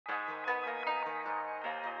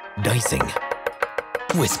dicing,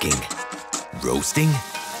 whisking, roasting,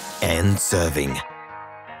 and serving.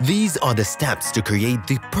 These are the steps to create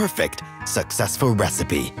the perfect, successful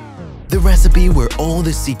recipe. The recipe where all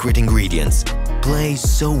the secret ingredients play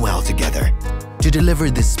so well together to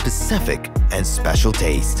deliver this specific and special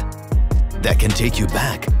taste that can take you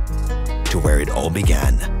back to where it all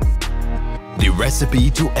began. The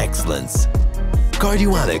recipe to excellence.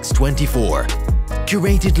 CardioAlex-24,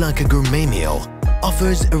 curated like a gourmet meal,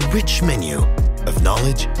 offers a rich menu of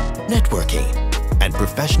knowledge, networking, and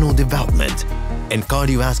professional development in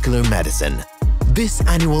cardiovascular medicine. This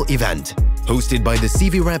annual event, hosted by the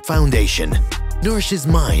CVREP Foundation, nourishes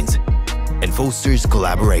minds and fosters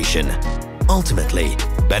collaboration, ultimately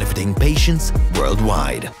benefiting patients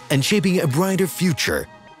worldwide and shaping a brighter future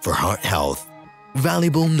for heart health.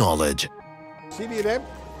 Valuable knowledge. CVREP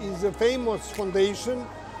is a famous foundation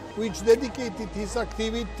which dedicated its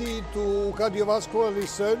activity to cardiovascular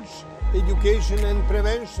research, education and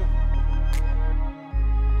prevention.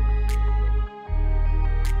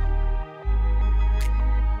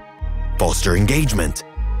 Foster engagement.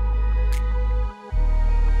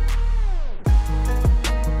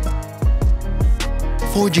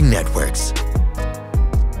 Forging networks.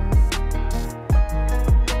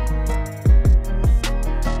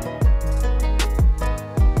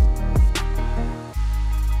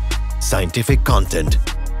 Scientific content.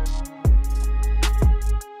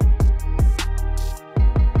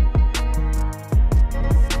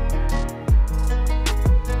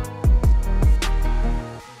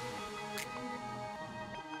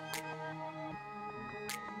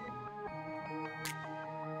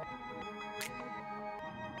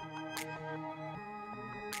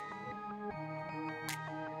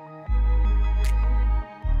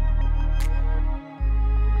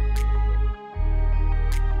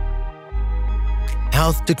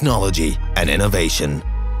 Health technology and innovation.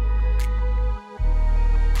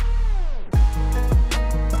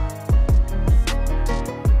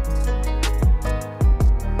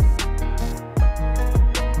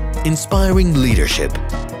 Inspiring leadership.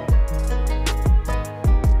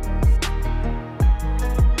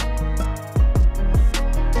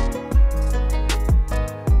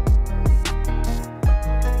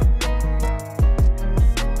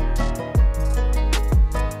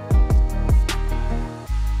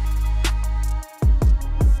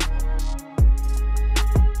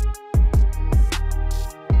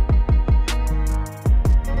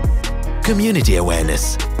 Community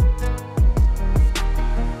awareness.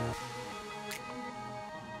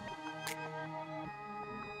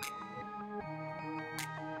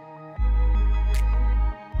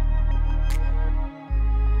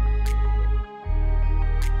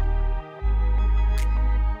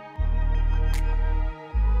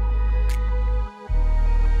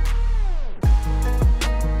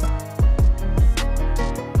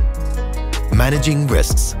 Managing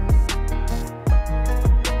risks.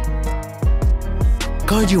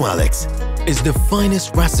 CardioAlex is the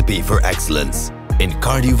finest recipe for excellence in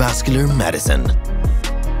cardiovascular medicine.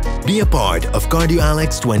 Be a part of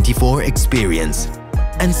CardioAlex-24 experience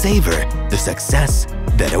and savor the success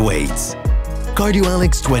that awaits.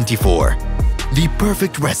 CardioAlex-24, the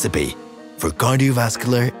perfect recipe for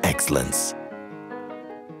cardiovascular excellence.